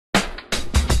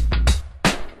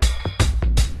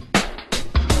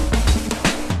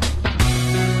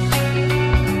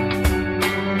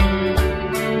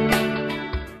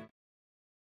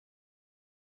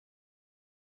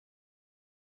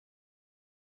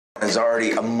is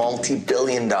already a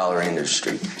multi-billion-dollar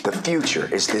industry. The future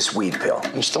is this weed pill.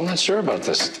 I'm still not sure about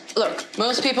this. Look,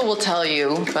 most people will tell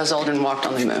you Buzz Aldrin walked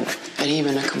on the moon. But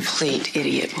even a complete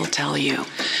idiot will tell you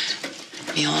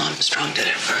Neil Armstrong did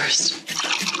it first.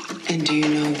 And do you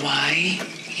know why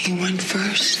he went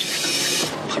first?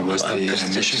 He was the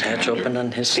mission hatch open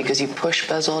on his... Because he pushed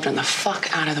Buzz Aldrin the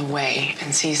fuck out of the way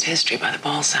and seized history by the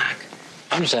ball sack.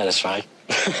 I'm satisfied.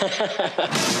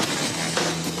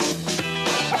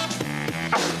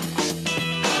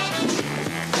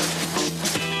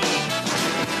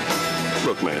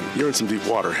 Look, man, you're in some deep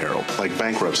water, Harold. Like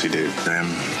bankruptcy, dude. Damn,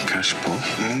 cash poor?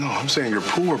 No, I'm saying you're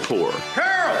poor.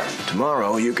 Harold!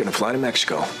 Tomorrow, you're gonna fly to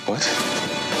Mexico. What?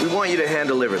 We want you to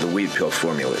hand-deliver the weed pill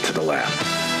formula to the lab.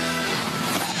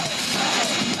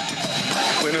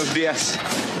 Buenos dias.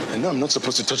 I know I'm not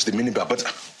supposed to touch the minibar, but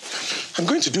I'm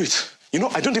going to do it. You know,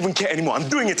 I don't even care anymore. I'm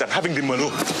doing it. I'm having the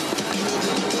malo.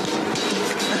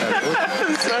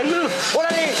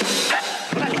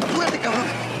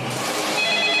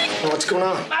 What's going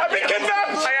on? I've been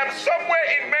kidnapped! I am somewhere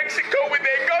in Mexico with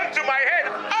a gun to my head.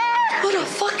 Ah! What a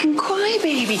fucking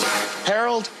crybaby.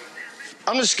 Harold,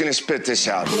 I'm just gonna spit this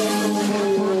out.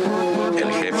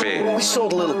 El jefe. We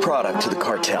sold a little product to the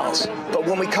cartels, but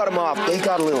when we cut them off, they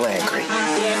got a little angry.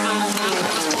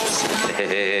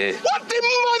 What the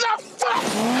motherfucker?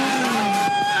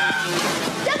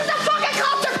 This is a fucking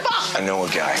clusterfuck! I know a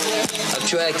guy. I'll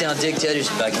track down dictators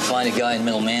if I can find a guy in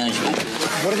middle management.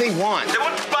 What do they want? They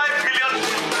want 5 million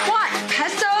What,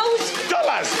 pesos?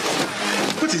 dollars.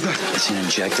 What is that? It's an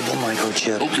injectable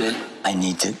microchip. Okay. I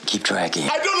need to keep tracking.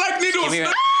 I don't like needles. Give me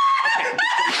your...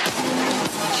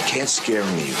 You can't scare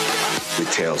me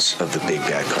with tales of the big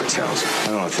bad cartels. I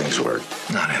don't know how things work.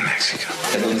 Not in Mexico.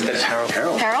 Harold.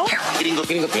 Harold?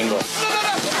 Gringo.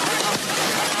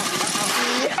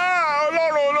 Ah,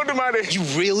 no, madre. You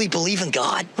really believe in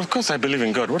God? Of course I believe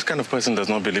in God. What kind of person does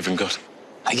not believe in God?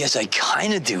 I guess I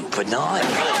kind of do, but not.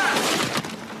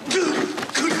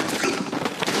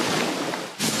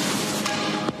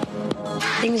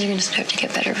 Things are gonna start to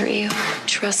get better for you.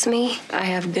 Trust me, I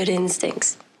have good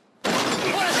instincts.